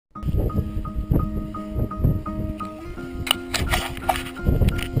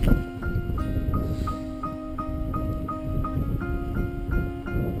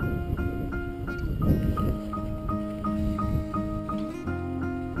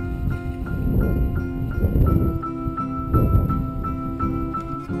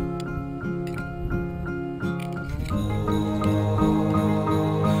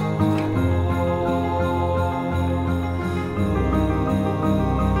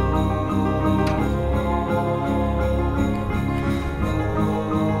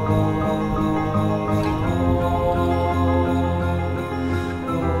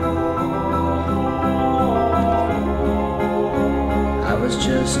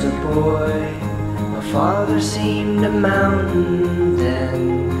just a boy, my father seemed a mountain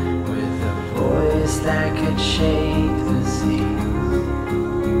then, with a voice that could shake the seas.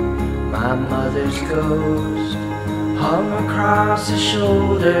 My mother's ghost hung across his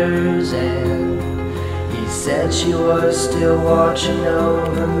shoulders, and he said she was still watching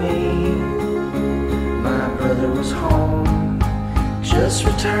over me. My brother was home, just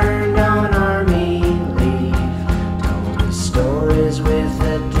returned on army leave, told his stories with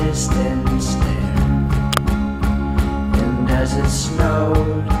a distant stare. And as it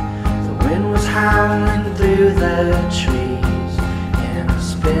snowed, the wind was howling through the trees, and I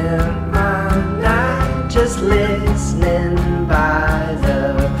spent my night just listening by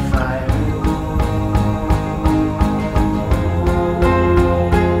the fire.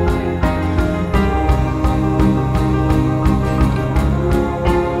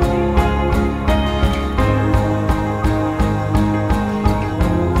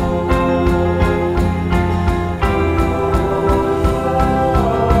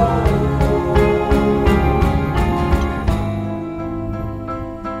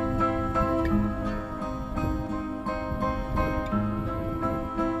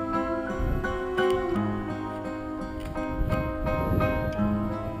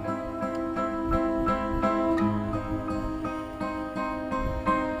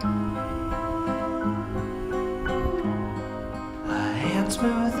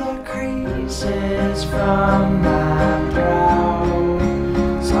 Smooth the creases from my brow,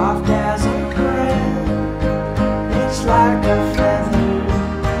 soft as a breath, it's like a feather.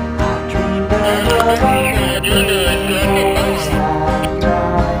 I dreamed of a voice that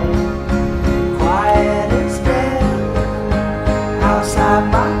night, quiet as death, outside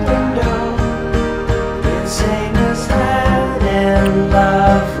my window. It sang a sad and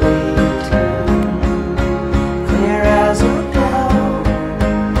lovely tune, clear as a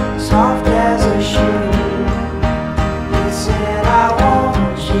soft as a shoe. It said, I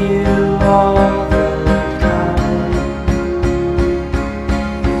want you all the time.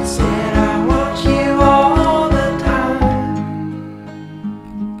 It said, I want you all the time.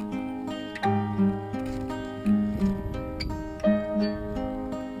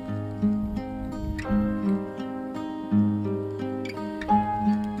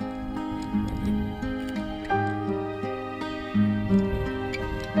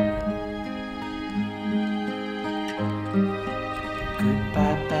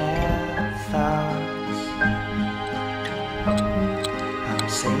 Goodbye, bad thoughts. I'm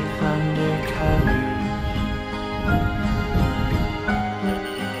safe under covers.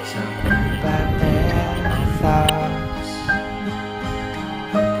 So goodbye, bad thoughts.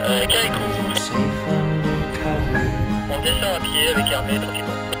 I'm safe under covers. On descend à pied avec Hermé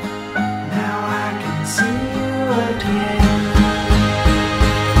tranquillement. Now I can see you again.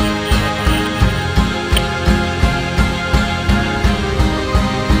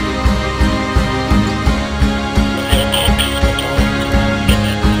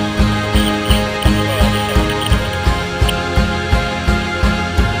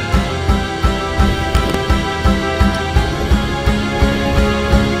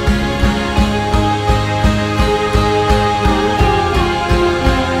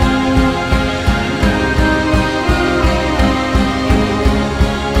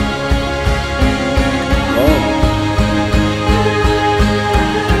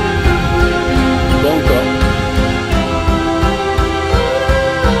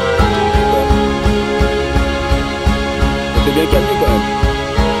 C'est bien calmé quand même.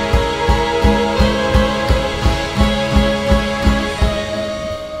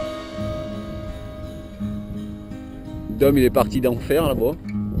 Dom il est parti d'enfer là-bas.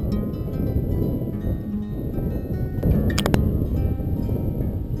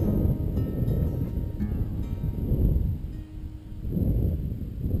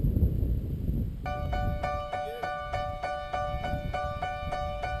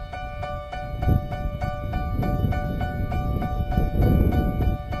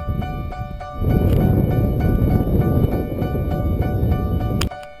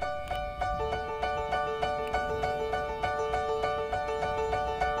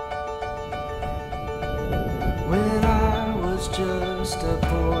 When I was just a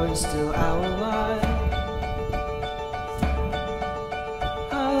boy, still out alive,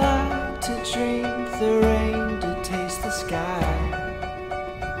 I like to drink the rain, to taste the sky.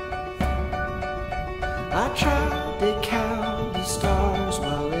 I tried to count the stars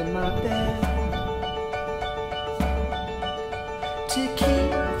while in my bed, to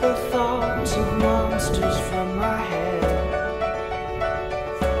keep the thoughts of monsters from my head.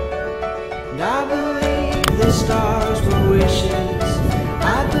 And I believe the stars